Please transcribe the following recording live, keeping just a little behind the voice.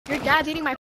Your dad's eating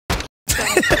my.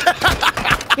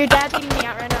 Your dad's eating me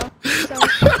out right now. So.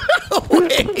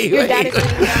 Wait.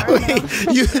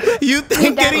 You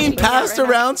think getting passed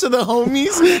around to the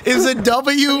homies is a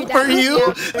W for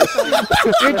you?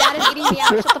 Your dad is eating me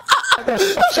out.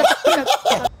 Shut the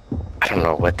fuck up. I don't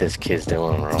know what this kid's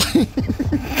doing, bro.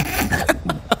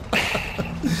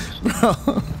 Bro.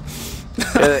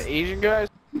 Yeah, the Asian guys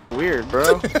weird,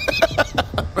 bro. Bro.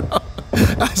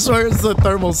 I swear it's the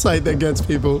thermal sight that gets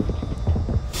people.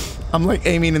 I'm like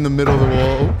aiming in the middle of the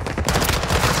wall.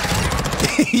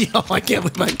 Yo, I can't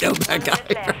believe I killed that guy,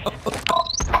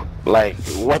 bro. Like,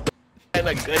 what the kind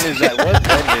of gun is that? What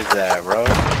gun is that, bro?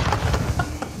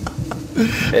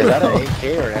 Is that an AK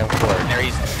or an M4? There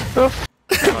he's.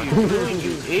 What are you doing,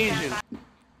 you Asian?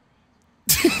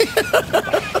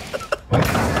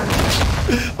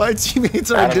 My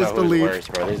teammates are in disbelief. Worse,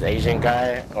 bro, this Asian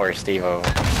guy or Steve-O?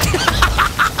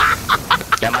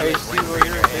 Hey, Steve-O,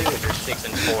 you're 6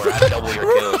 and 4. I double your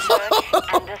kills.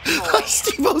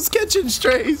 Steve-O's catching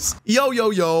strays.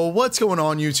 Yo, what's going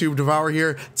on, YouTube? Devour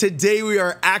here. Today we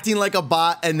are acting like a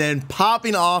bot and then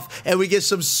popping off, and we get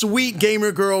some sweet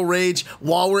gamer girl rage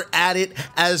while we're at it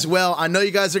as well. I know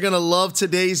you guys are gonna love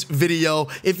today's video.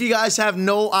 If you guys have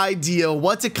no idea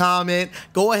what to comment,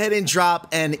 go ahead and drop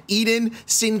an Eden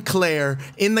Sinclair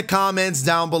in the comments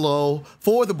down below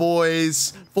for the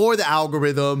boys, for the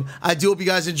algorithm. I do hope you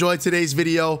guys enjoyed today's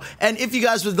video, and if you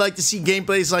guys would like to see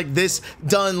gameplays like this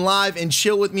done live and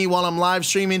chill with me while I'm live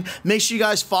streaming, make sure you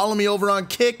guys follow me over on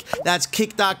Kick. That's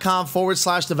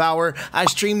kick.com/Devour. I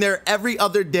stream there every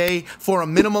other day for a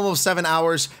minimum of 7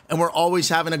 hours, and we're always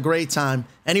having a great time.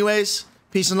 Anyways,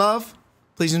 peace and love.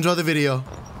 Please enjoy the video.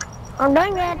 I'm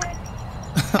doing it.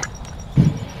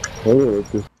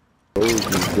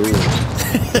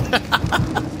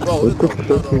 Bro, what the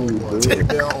fuck are you doing?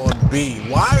 They're on B.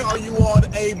 Why are you on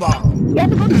A bomb? You have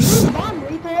to go to the bomb,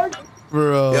 retard.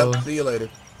 Bro. Yep, see you later.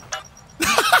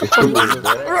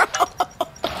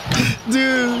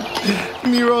 Dude,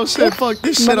 Nero said, fuck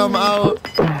this shit, I'm out.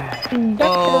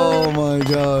 Oh my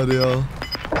god, yo.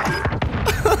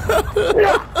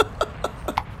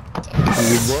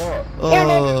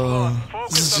 Oh,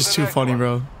 this is just too funny,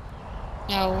 bro.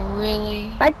 No,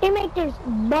 really? My teammate is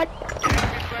butt.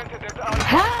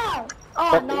 How?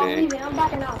 Oh, no, I'm leaving. I'm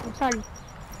backing out. I'm sorry.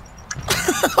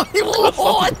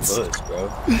 What?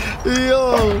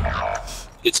 Yo.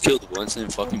 Gets killed once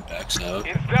and fucking backs out.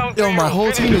 Yo, my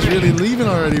whole team is really leaving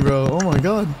already, bro. Oh my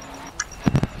god.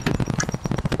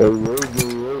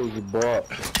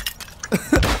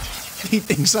 He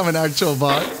thinks I'm an actual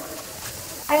bot.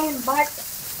 I am back.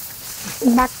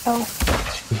 Back though.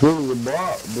 It's really a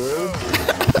bot, bro.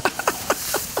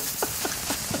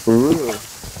 For real.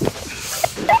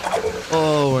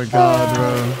 Oh my god,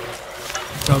 bro.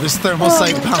 Bro, this thermal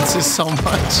sight bounces so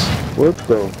much. What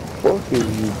the fuck are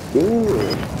you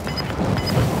doing?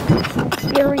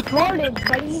 You're retarded,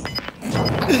 buddy.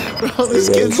 Bro, this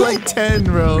kid's like 10,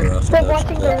 bro. Stop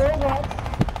watching the robot.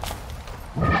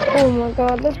 Oh my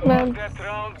god, this man.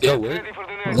 Yo, what?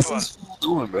 What's this fool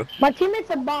doing, bro? My teammate's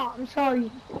a bot, I'm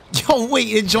sorry. Yo, wait,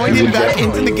 it joined him back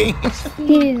into the game.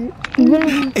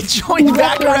 It joined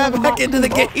back into the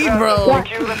game, bro.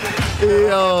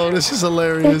 Yo, this is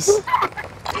hilarious.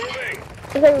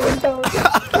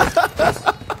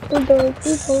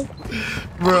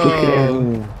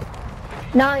 Bro.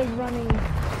 Now he's running.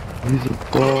 He's a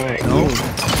bot. No.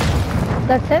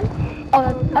 That's him? Oh,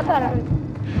 I thought I was.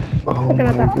 Oh my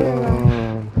god.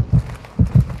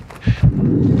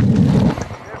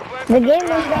 The game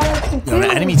was confused. Yo, the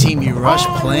enemy team, you rush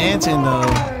planting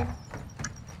though.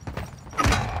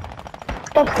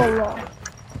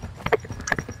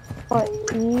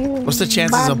 What's the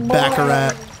chances of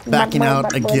Baccarat backing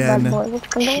out again? We're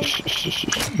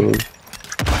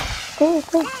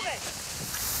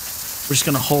just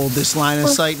gonna hold this line of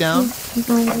sight down.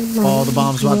 All the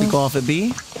bombs about to go off at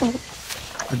B.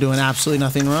 We're doing absolutely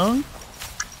nothing wrong.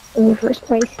 In the first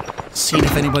place. Seeing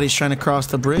if anybody's trying to cross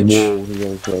the bridge. Whoa, he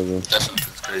got cover.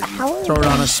 Throw it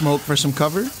on a smoke for some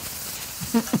cover.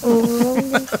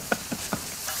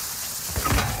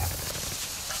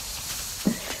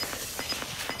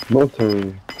 My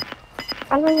turn.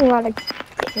 I don't know how to.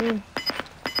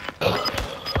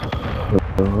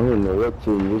 I don't know what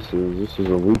team this is. This is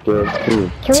a weak ass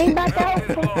team. Can we back out?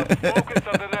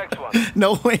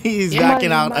 No way he's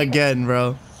backing out again,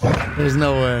 bro. There's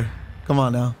no way. Come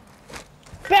on now.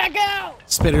 Back out!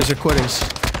 Spitters or quitters.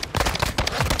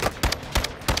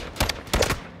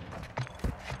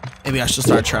 Maybe I should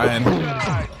start trying.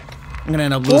 I'm gonna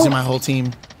end up losing my whole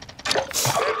team.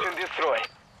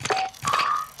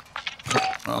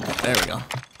 Okay, there we go.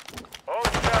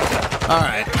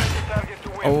 Alright.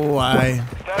 Oh, I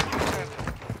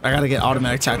gotta get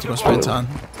automatic tactical sprint on.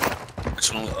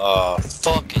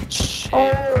 Fucking shit.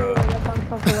 I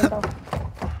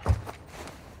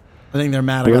think they're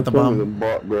mad I got the The bomb.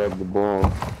 bot grabbed the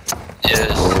bomb.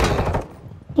 Yes.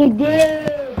 He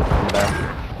did.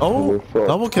 Oh,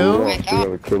 double kill. We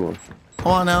gotta kill him.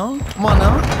 Come on now. Come on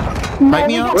now. Hype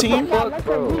me up, team.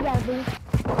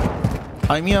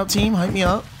 Hype me up, team. Hype me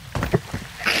up.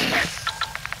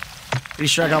 Pretty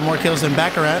sure I got more kills than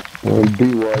Baccarat. B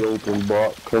wide open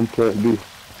bot. Come plant B.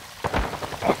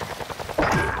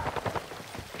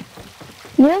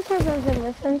 Yes, I doesn't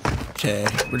listen. Okay,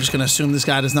 we're just gonna assume this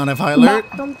guy does not have high alert.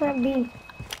 Come plant B.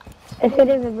 If it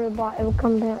is a real bot, it will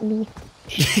come plant B.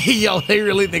 Yo, they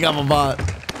really think I'm a bot.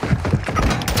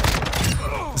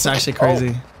 It's actually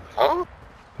crazy.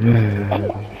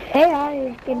 AI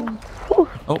is getting. Oh.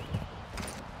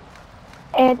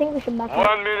 Hey, I think we should back up.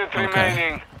 1 minute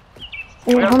remaining.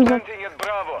 Yeah, We are Hamza. planting at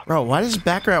Bravo. Bro, why does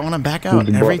Baccarat want to back out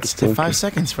every 5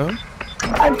 seconds, bro?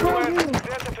 I told you.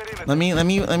 Let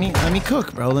me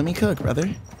cook, bro. Let me cook, brother.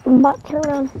 Bot, turn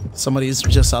around. Somebody's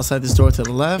just outside this door to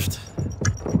the left.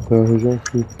 He's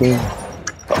actually playing.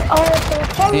 Oh, so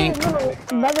it's probably Pink. his little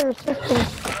brother or sister.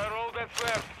 All that's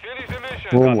left. Finish the mission.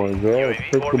 Oh my god,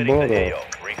 take the bot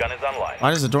off. Recon is online.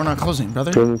 Why is the door not closing,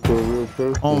 brother? Turn into a real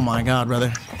person. Oh my god,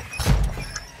 brother.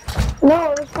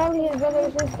 No, it's probably his brother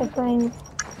or sister playing.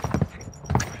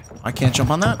 I can't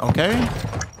jump on that? Okay.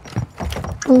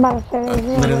 I'm about to say there's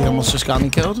no Literally way. almost just got me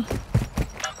killed.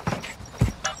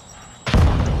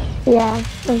 Yeah,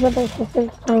 his brother or sister's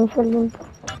playing for them.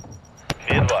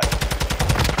 Be advised.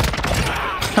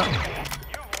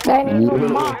 That ain't no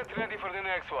bot. Get ready for the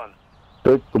next one.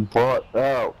 Take the bot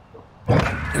out.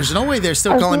 There's no way they're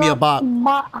still calling me a bot.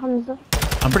 Bot, Hamza.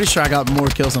 I'm pretty sure I got more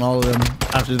kills than all of them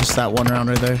after just that one round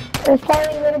right there. There's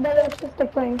probably a little brother or sister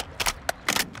playing.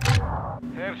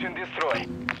 Search and destroy.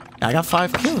 I got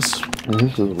 5 kills.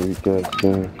 This is a weak ass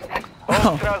game.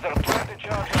 All trouser, plant the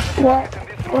charge on the What? target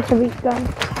and destroy. What's a weak gun?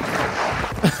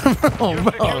 Oh,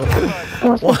 bro.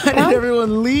 What's Why a did gun?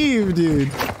 everyone leave,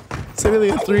 dude? It's literally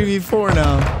a 3v4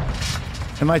 now.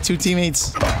 And my 2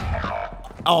 teammates...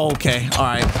 Oh, okay.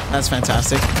 Alright. That's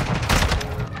fantastic. We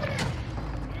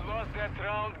lost that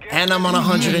round. Get And I'm on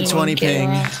 120 ping.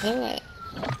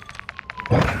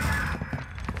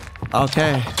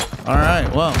 Okay.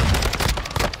 Alright, well.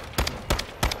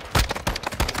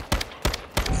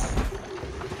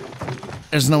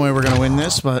 There's no way we're gonna win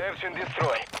this, but search and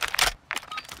destroy.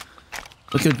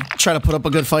 we could try to put up a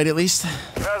good fight at least.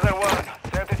 Trouser 1,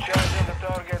 set the charge on the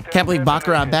target. Can't believe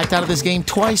Baccarat backed out of this game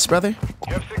twice, brother.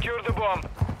 You have secured the bomb.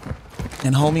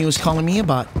 And homie was calling me a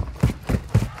bot.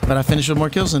 But I finished with more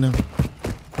kills than him.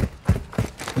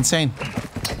 Insane.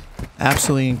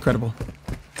 Absolutely incredible.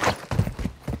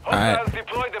 Alright. Hostiles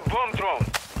deploy the bomb drone.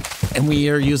 And we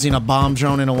are using a bomb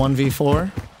drone in a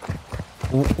 1v4?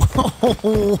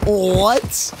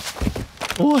 What?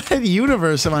 What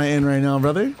universe am I in right now,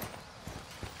 brother?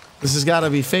 This has gotta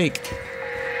be fake.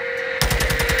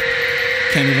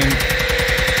 Can't even...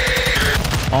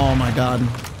 Oh my god.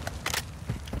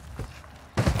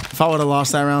 If I would have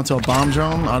lost that round to a bomb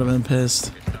drone, I'd have been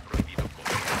pissed.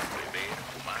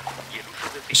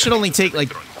 It should only take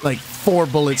like 4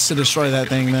 bullets to destroy that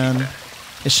thing, man.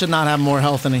 It should not have more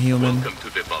health than a human.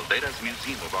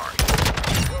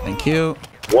 Thank you.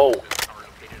 Whoa.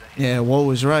 Yeah, whoa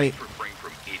is right.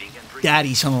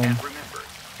 Daddy's home.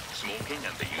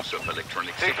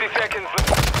 60 seconds.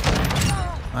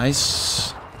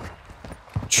 Nice.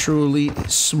 Truly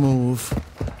smooth.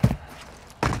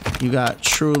 You got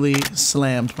truly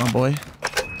slammed, my boy.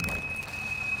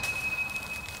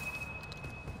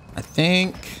 I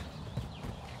think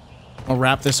I'll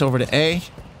wrap this over to A.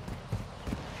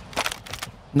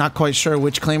 Not quite sure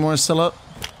which Claymore is still up,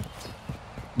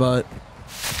 but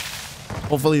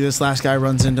hopefully this last guy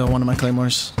runs into one of my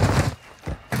Claymores.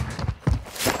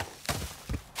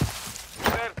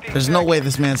 There's no way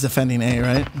this man's defending A,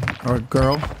 right? Or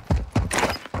girl.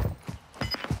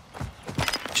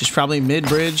 She's probably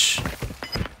mid-bridge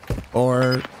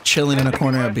or chilling in a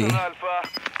corner at B. Alpha,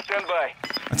 stand by.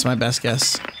 That's my best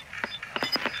guess.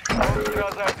 Trouser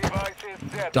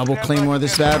devices set. Double Stand Claymore by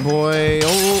this to bad boy.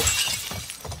 Oh,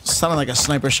 sounded like a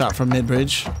sniper shot from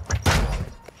mid-bridge.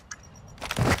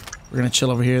 We're gonna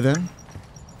chill over here then.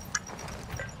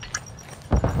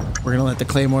 We're gonna let the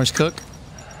Claymores cook.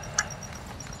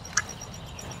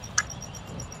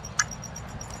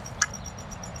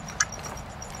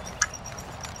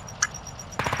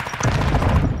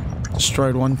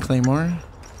 Destroyed one Claymore.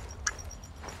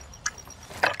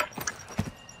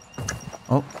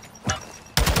 Oh.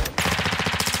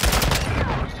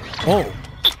 Oh.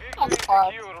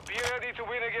 Secure. Be ready to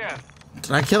win again.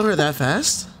 Did I kill her that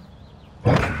fast?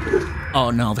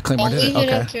 Oh no, the Claymore Don't did it. leave it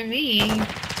Okay. up to me.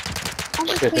 How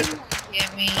the Claymore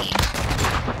get me?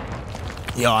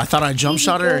 Yo, I thought I jump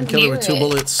shot her and killed her with 2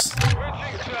 bullets. Switching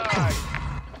sides.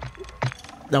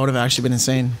 That would have actually been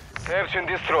insane. Search and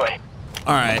destroy.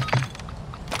 Alright.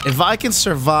 If I can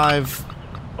survive...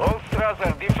 All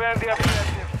Strasser, defend the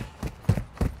objective.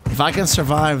 If I can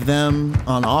survive them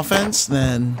on offense,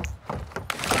 then...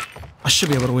 I should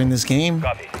be able to win this game.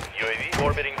 Copy. UAV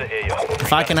orbiting the AO.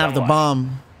 If I can have the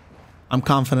bomb, I'm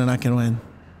confident I can win.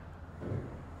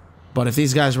 But if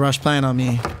these guys rush plan on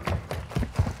me...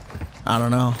 I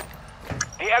don't know.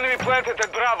 The enemy planted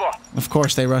at Bravo. Of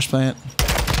course they rush plant.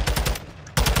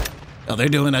 Oh, they're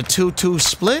doing a 2-2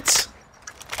 split?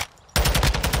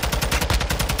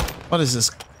 What is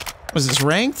this? Was this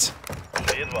ranked?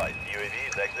 Be advised, UAV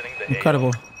is exiting the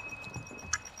Incredible.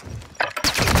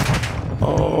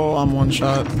 Oh, I'm one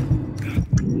shot.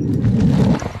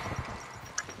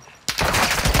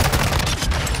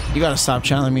 You gotta stop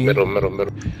challenging me. Middle.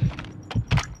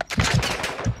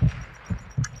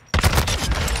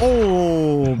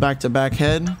 Oh, back-to-back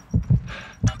head.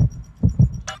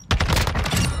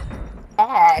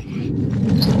 I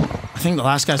think the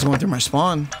last guy's going through my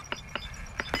spawn.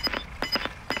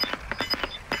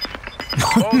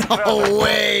 No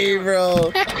way,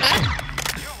 bro.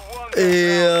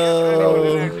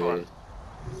 Yo.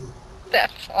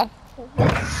 That's awful.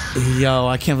 Yo,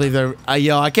 I can't believe they're.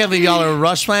 I can't believe y'all are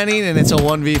rush planning and it's a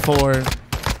 1v4,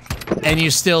 and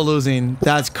you're still losing.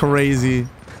 That's crazy.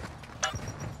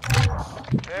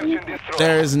 Search and destroy.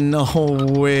 There's no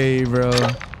way, bro.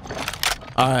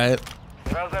 All right.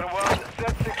 Strasser 1,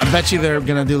 set secure. I bet you they're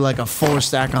gonna do like a 4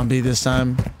 stack on B this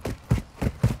time.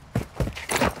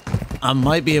 I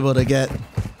might be able to get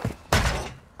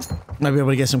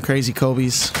some crazy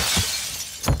Kobe's.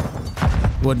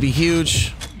 Would be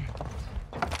huge.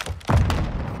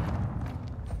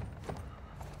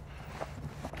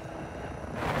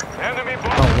 Enemy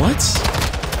bomb. Oh, what?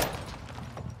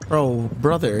 Bro,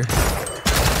 brother.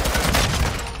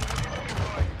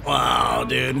 Wow,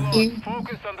 dude.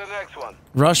 Focus on the next one.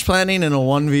 Rush planning in a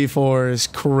 1v4 is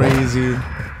crazy.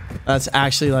 That's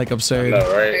actually like absurd. No,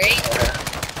 right?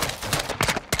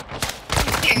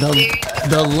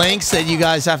 The lengths that you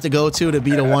guys have to go to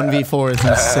beat a 1v4 is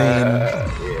insane.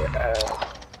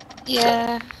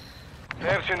 Yeah.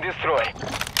 Search and destroy.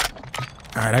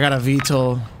 Alright, I got a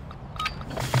VTOL.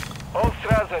 All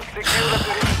Strasser, secure the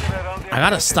perimeter around the I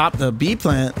gotta stop the B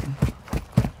plant.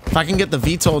 If I can get the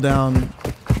VTOL down,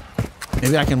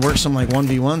 maybe I can work some like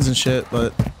 1v1s and shit,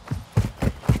 but...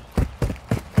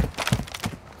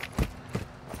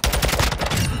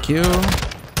 Thank you.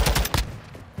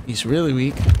 He's really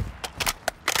weak.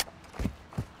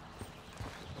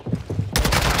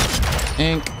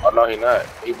 Ink. Oh no, he not.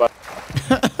 He about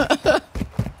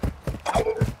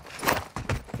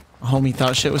Homie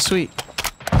thought shit was sweet.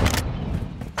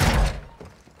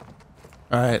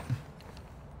 Alright.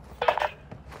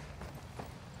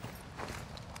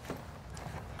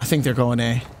 I think they're going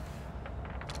A.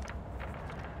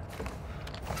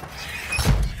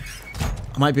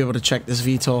 I might be able to check this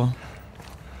VTOL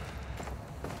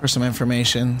for some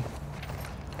information.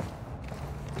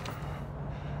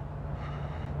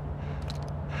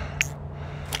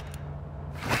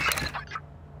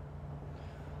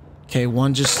 Okay,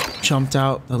 one just jumped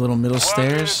out the little middle 1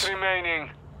 stairs. minute remaining.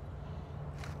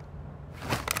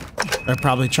 They're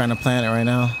probably trying to plant it right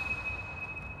now.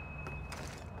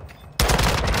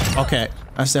 Okay,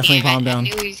 that's definitely palm down. I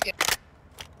knew he was gonna...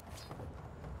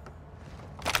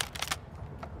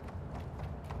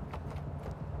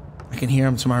 I can hear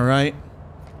him to my right.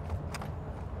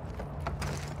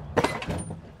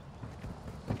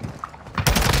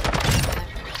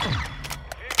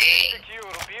 Secure.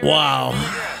 Be Wow.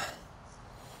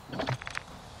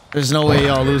 There's no way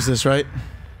y'all lose this, right?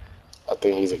 I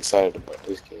think he's excited about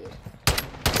this game.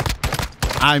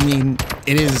 I mean,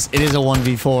 it is a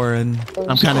 1v4 and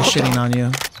I'm kind of shitting on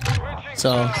you.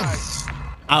 So,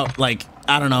 I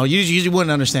don't know. You usually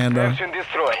wouldn't understand, bro. Search and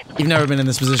destroy. You've never been in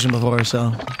this position before,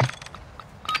 so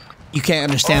you can't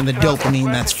understand the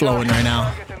dopamine that's flowing right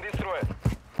now. Target and destroy it.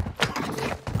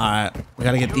 Alright, we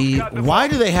gotta get the... Why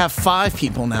do they have 5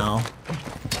 people now?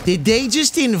 Did they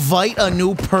just invite a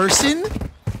new person?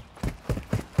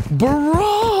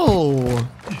 Bro!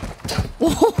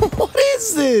 What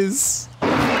is this?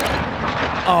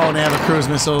 Oh, they have a cruise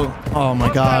missile. Oh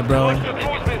my god, bro.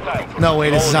 No way,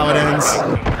 this is how it ends.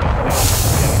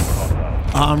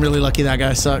 Oh, I'm really lucky that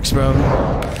guy sucks, bro.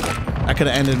 That could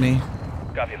have ended me.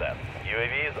 Copy that.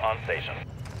 UAV is on station.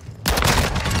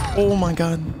 Oh my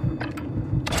god.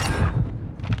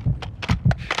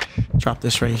 Drop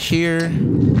this right here.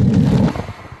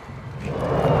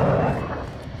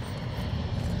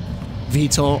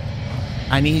 VTOL,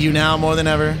 I need you now more than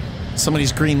ever.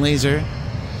 Somebody's green laser.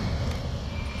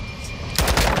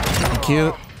 Thank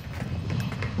you.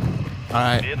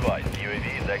 Alright.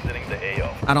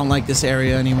 I don't like this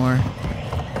area anymore.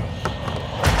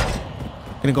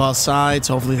 Gonna go outside,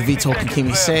 so hopefully the VTOL can keep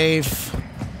me safe.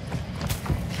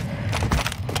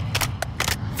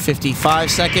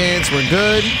 55 seconds, we're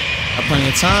good. Got plenty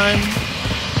of time.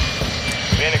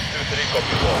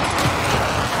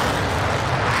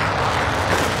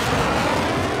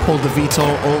 Pulled the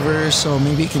VTOL over, so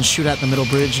maybe he can shoot at the middle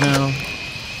bridge now.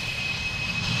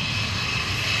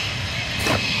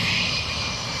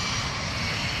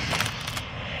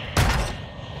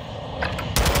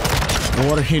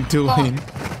 What are you doing?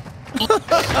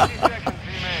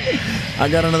 I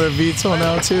got another VTOL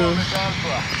now too.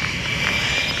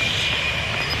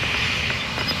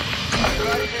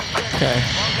 Okay.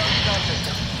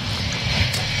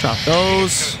 Drop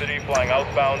those.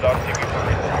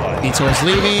 VTOL's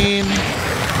leaving.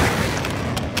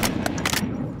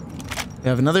 We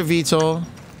have another VTOL.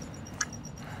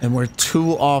 And we're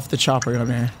 2 off the chopper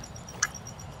gunner.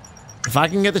 If I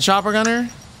can get the chopper gunner,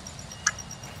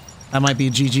 that might be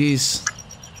GG's.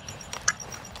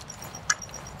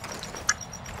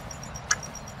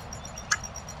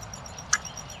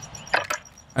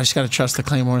 I just gotta trust the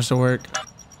claymores to work.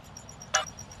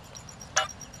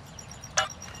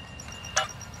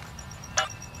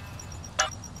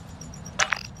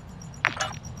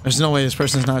 There's no way this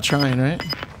person's not trying, right?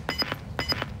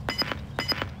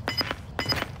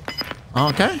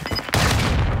 Okay.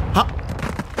 Huh.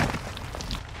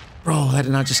 Bro, that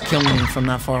did not just kill me from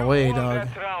that far away, dog.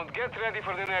 Get ready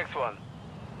for the next one.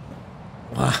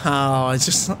 Wow, I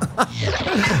just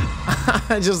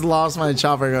I just lost my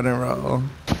chopper gunner, bro.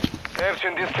 Search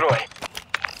and destroy.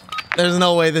 There's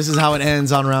no way this is how it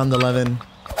ends on round 11.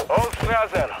 All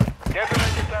Strazer, get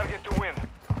ready to target to win.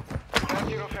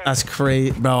 That's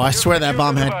crazy, bro. I swear that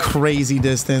bomb had crazy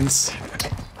distance.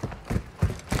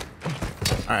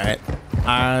 All right,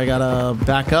 I gotta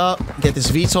back up, get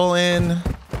this VTOL in,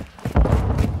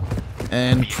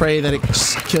 and pray that it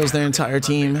kills their entire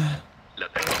team.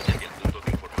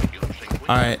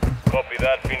 All right. Copy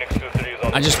that. Phoenix 2-3 is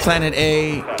on. I just planted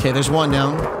A. Okay, there's one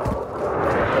down.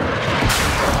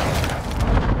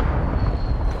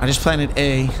 I just planted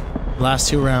A last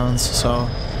 2 rounds, so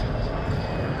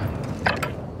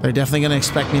they're definitely gonna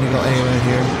expect me to go A right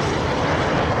here.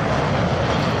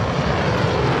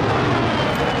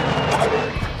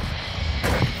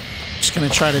 Just gonna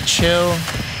try to chill.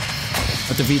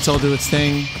 Let the VTOL do its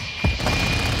thing.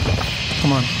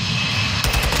 Come on.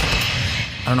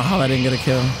 I don't know how I didn't get a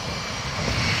kill.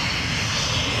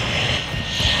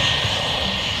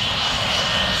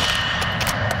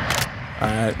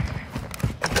 Alright.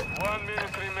 1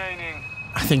 minute remaining.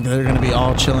 I think they're gonna be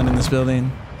all chilling in this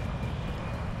building.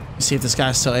 Let's see if this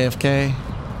guy's still AFK.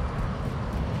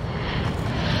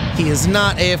 He is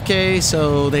not AFK,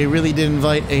 so they really did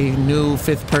invite a new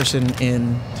 5th person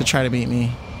in to try to beat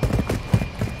me.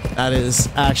 That is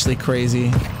actually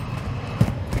crazy.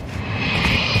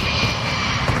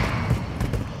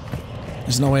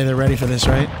 There's no way they're ready for this,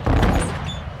 right?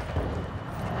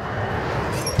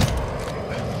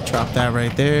 Drop that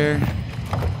right there.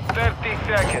 30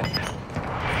 seconds.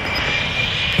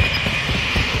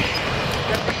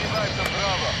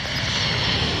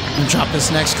 And drop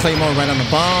this next claymore right on the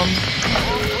bomb.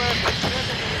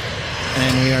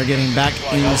 And we are getting back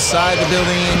inside the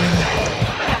building.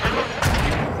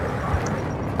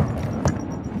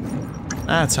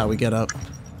 That's how we get up.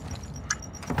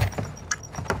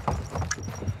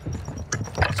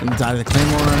 Gonna die to the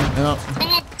claymore. Oh.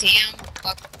 God damn.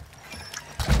 Fuck.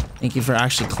 Thank you for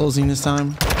actually closing this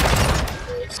time.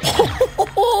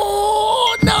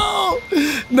 Oh, no!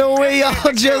 No way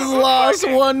y'all just lost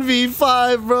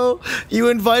 1v5, bro. You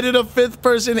invited a 5th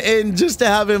person in just to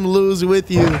have him lose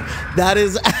with you. That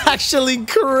is actually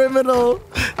criminal.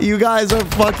 You guys are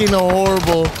fucking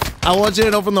horrible. I want you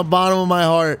to know from the bottom of my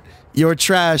heart, you're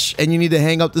trash and you need to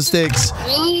hang up the sticks.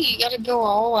 Really? You gotta go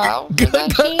all out for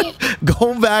that shit?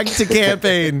 Go back to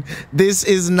campaign. This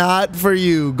is not for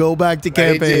you. Go back to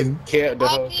campaign. Can't the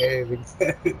whole game.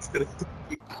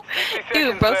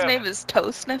 Dude, bro's name is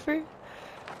Toe Sniffer.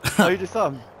 Oh, you just saw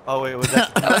him. Oh wait, was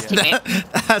that?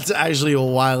 That's actually a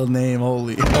wild name.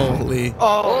 Holy.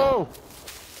 Oh!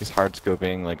 He's hard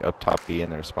scoping like up top B in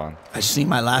their spawn. I just need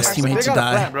my last They teammate to got a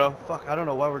die. plant, bro. Fuck, I don't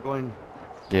know why we're going.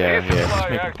 Yeah, Air just supply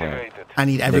make a plan. activated. I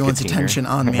need everyone's Nicotiner. attention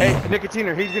on me. Hey,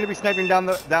 Nicotiner, he's gonna be sniping down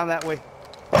that way.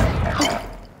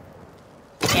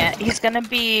 Yeah, he's gonna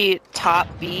be top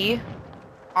B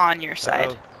on your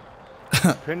side.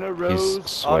 Pin a He's rose.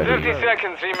 sweaty. 30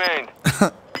 seconds remain.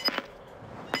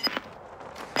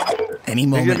 Any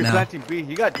He's gonna moment be now. planting B.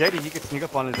 You got Daddy. He could sneak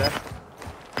up on his ass.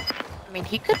 I mean,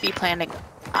 he could be planning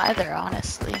either,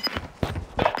 honestly.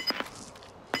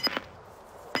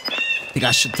 I think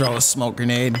I should throw a smoke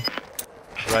grenade.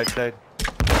 Right side.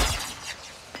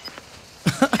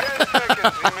 10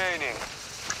 seconds remaining.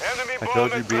 Enemy I bomb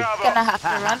told you, at B. Bravo. Gonna have to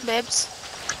run, babes.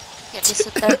 Can't just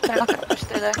sit there. They're not gonna push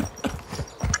through there.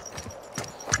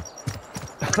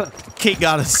 Kate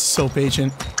got us so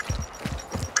patient.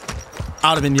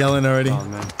 I'd have been yelling already. Oh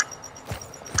man.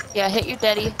 Yeah, hit your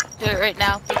daddy. Do it right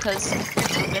now because your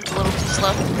movement's a little too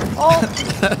slow. Oh!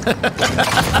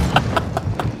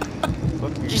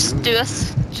 Fuck you, Just dude. do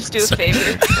us. Just do a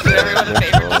favor. Do everyone a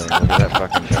favor. Look at that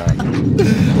fucking guy.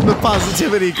 The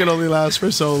positivity can only last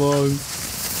for so long.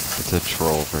 It's a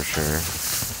troll for sure.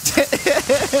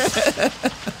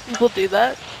 People do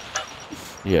that.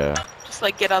 Yeah. Just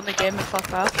like get on the game and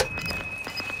fuck off.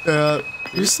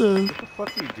 Just What the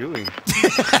fuck are you doing?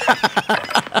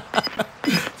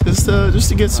 just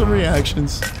to get some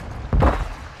reactions.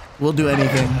 We'll do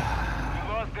anything. You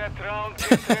lost that round.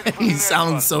 Get ready for the He next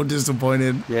sounds one. so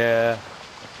disappointed. Yeah.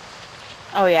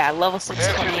 Oh yeah, level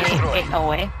 628. Ain't no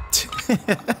way.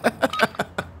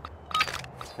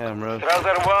 Damn, Rose.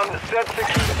 Trouser 1, set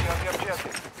security on the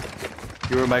objective.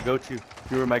 You were my go-to.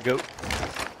 You were my goat.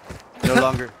 No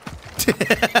longer.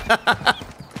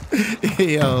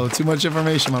 Yo, too much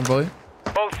information, my boy.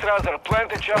 Old Trouser,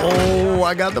 plant a jump. Oh,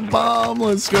 I got the bomb.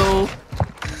 Let's go.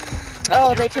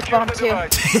 Oh, they took bomb too.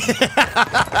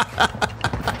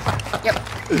 Yep.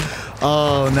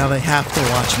 Oh, now they have to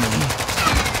watch me.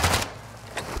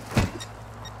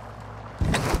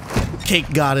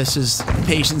 Cake Goddess's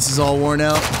patience is all worn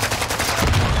out.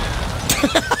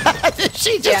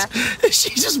 she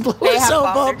just blew They have herself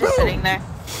bomb. up, They're bro. just sitting there.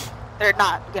 They're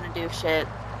not gonna do shit.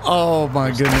 Oh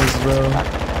my goodness, bro.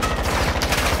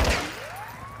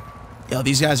 Yo,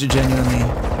 these guys are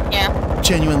Yeah.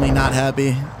 genuinely not happy.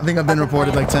 I think I've been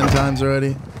reported like 10 times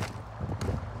already.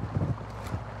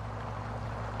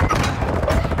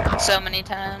 So many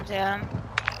times, yeah.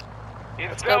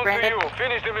 It's go, down to Brandon. you.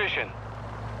 Finish the mission.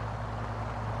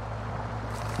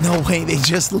 No way, they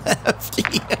just left.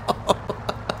 Yo.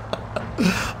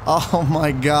 Oh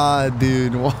my god,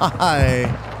 dude. Why?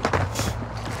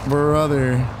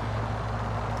 Brother.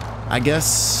 I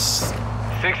guess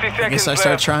 60 seconds I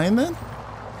start left. trying then?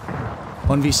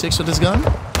 1v6 with this gun?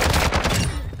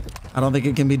 I don't think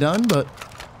it can be done, but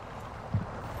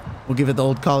we'll give it the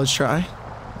old college try.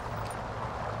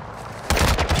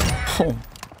 Oh,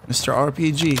 Mr.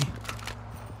 RPG.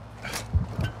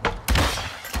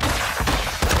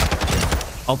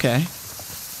 Okay.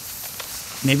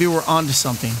 Maybe we're onto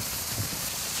something.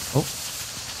 Oh.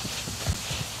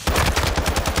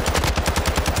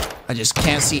 I just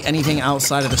can't see anything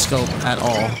outside of the scope at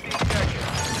all.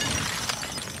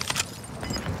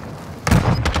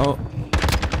 Oh.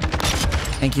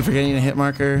 Thank you for getting a hit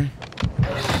marker.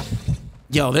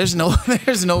 Yo, there's no way.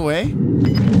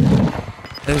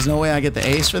 There's no way I get the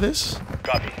ace for this.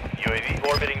 Copy. UAV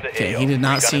orbiting the Okay, he did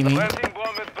not see me. Planting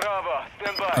bomb at Bravo.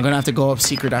 Stand by. I'm gonna have to go up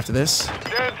secret after this.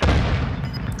 Dead.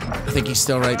 I think he's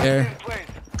still right there. In place.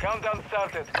 Countdown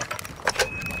started.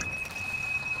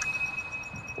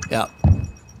 Yep.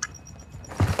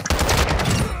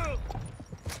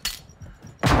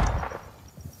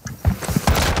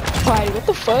 Why? What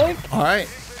the fuck? All right.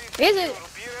 Is it?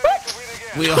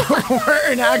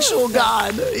 We're an actual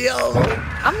god. Yo.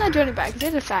 I'm not joining back.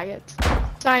 These are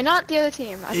faggots. Sorry, not the other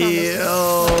team. I found this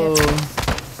Yo.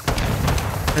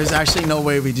 one. There's actually no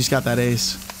way we just got that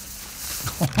ace.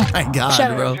 Oh my god,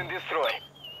 Shut up. bro. Mission destroy.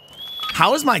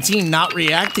 How is my team not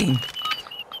reacting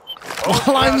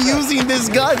while I'm using this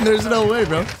gun? There's no way,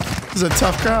 bro. This is a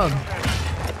tough crowd. We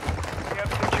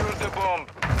have secured the bomb.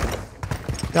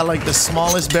 Got like the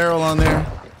smallest barrel on there.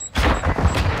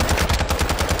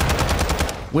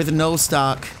 With no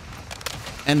stock.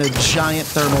 And a giant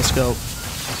thermal scope.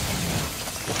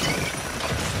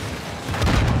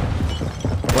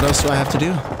 What else do I have to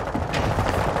do?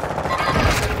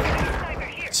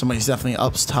 Somebody's definitely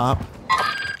up top.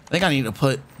 I think I need to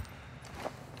put...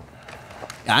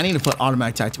 Yeah, I need to put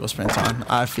automatic tactical sprint on.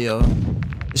 I feel...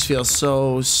 This feels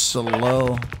so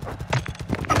slow.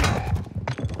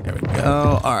 There we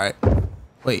go. Alright.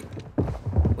 Wait.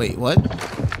 Wait, what?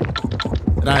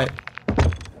 Did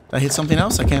I hit something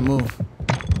else? I can't move.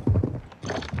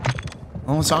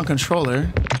 Oh, it's on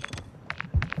controller.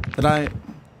 Did I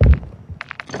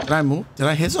move? Did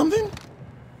I hit something?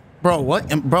 Bro, what?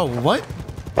 Bro, what?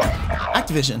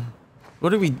 Activision.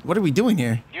 What are we doing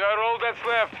here? You are all that's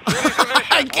left. Finish the mission.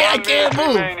 I can't 1 minute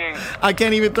move. remaining. I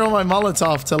can't even throw my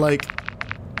Molotov to like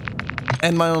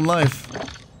end my own life.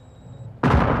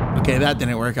 Okay, that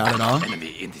didn't work out at all.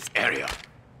 Enemy in this area.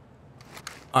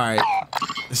 All right,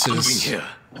 this is Here.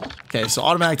 okay. So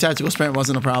automatic tactical sprint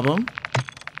wasn't a problem.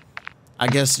 I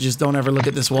guess just don't ever look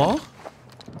at this wall.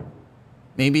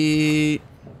 Maybe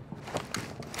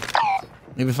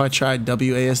if I tried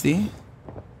WASD.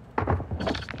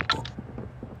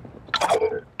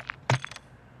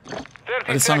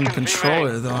 But it's on the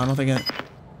controller though. I don't think it.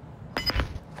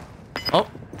 Oh.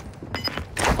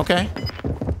 Okay.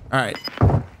 All right.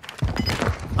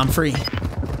 I'm free.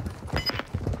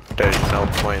 There's no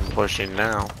point in pushing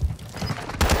now.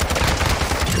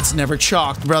 It's never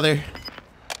chalked, brother.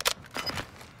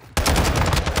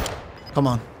 Come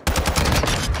on.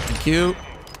 Thank you.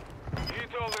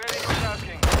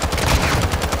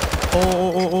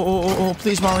 Oh,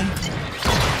 please, Molly.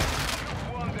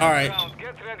 All right.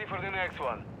 Get ready for the next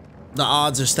one. The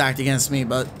odds are stacked against me,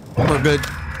 but we're good.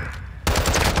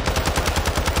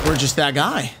 We're just that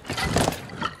guy.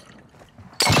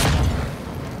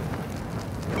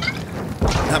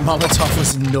 That Molotov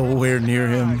was nowhere near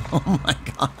him. Oh my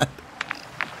god.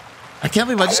 I can't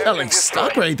believe I just got like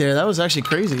stuck right there. That was actually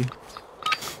crazy.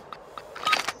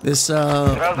 This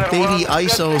baby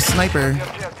ISO sniper.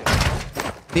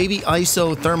 Baby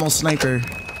ISO thermal sniper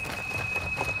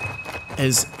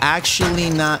is actually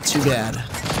not too bad.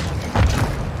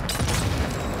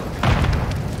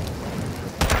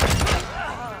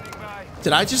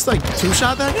 Did I just like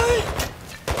two-shot that guy?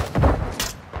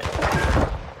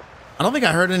 I don't think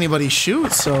I heard anybody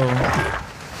shoot, so I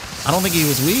don't think he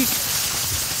was weak.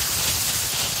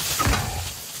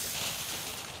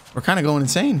 We're kind of going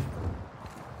insane.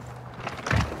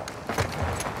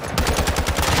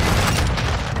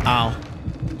 Ow.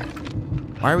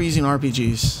 Why are we using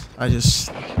RPGs?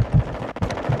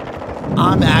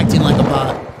 I'm acting like a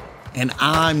bot, and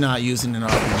I'm not using an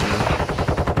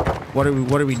RPG. What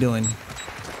are we doing?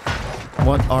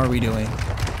 What are we doing?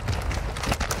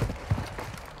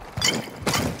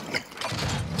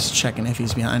 Just checking if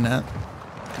he's behind that.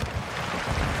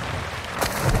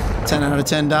 10 out of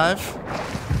 10 dive.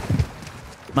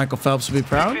 Michael Phelps would be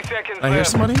proud. I hear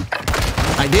somebody?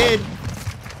 I did.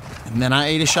 And then I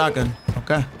ate a shotgun.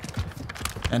 Okay.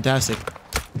 Fantastic.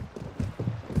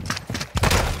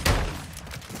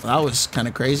 Well, that was kind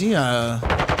of crazy. I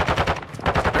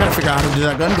gotta figure out how to do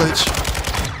that gun glitch.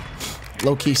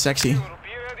 Low-key sexy.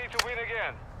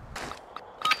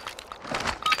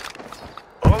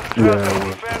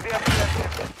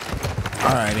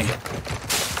 Alrighty.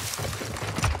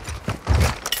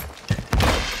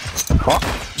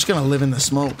 Just gonna live in the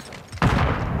smoke.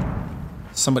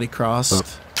 Somebody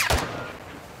crossed.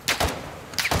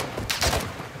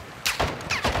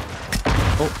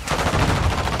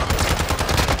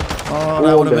 Oh,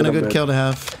 that would have been a good kill to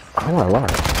have. Oh, I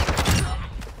lied.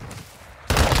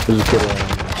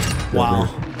 Wow.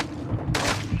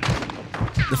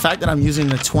 The fact that I'm using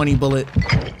the 20 bullet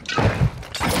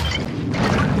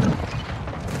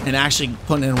and actually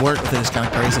putting in work with it is kind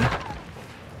of crazy.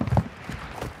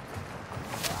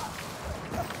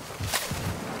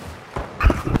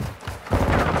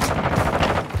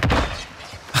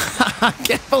 I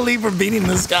can't believe we're beating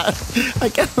this guy. I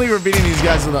can't believe we're beating these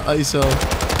guys with an ISO.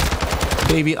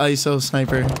 Baby ISO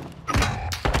sniper.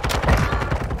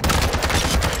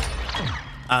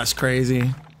 That's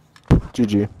crazy.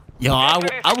 GG. Yo,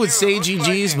 I would say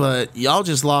GG's, but y'all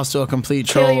just lost to a complete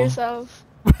Kill troll. yourself.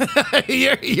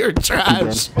 You're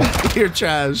trash. You're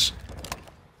trash.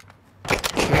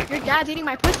 Your dad's eating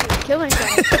my pussy. Kill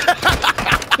himself.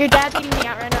 Your dad's eating me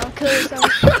out right now. Kill yourself.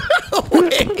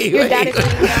 Your dad is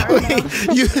eating me out right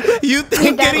now. You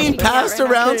think getting passed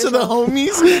around to the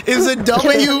homies is a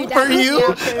W for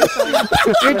you?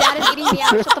 Your dad is eating me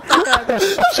out. Shut the fuck up.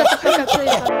 Shut the fuck up. Kill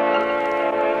yourself.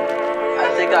 I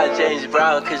think I changed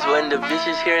brown, cause when the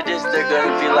bitches hear this, they're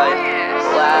gonna be like,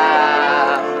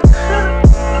 wow.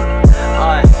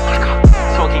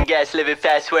 Smoking gas, living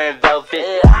fast, wearing velvet.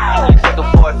 Looks like a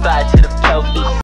 4 or 5 to the pelvis.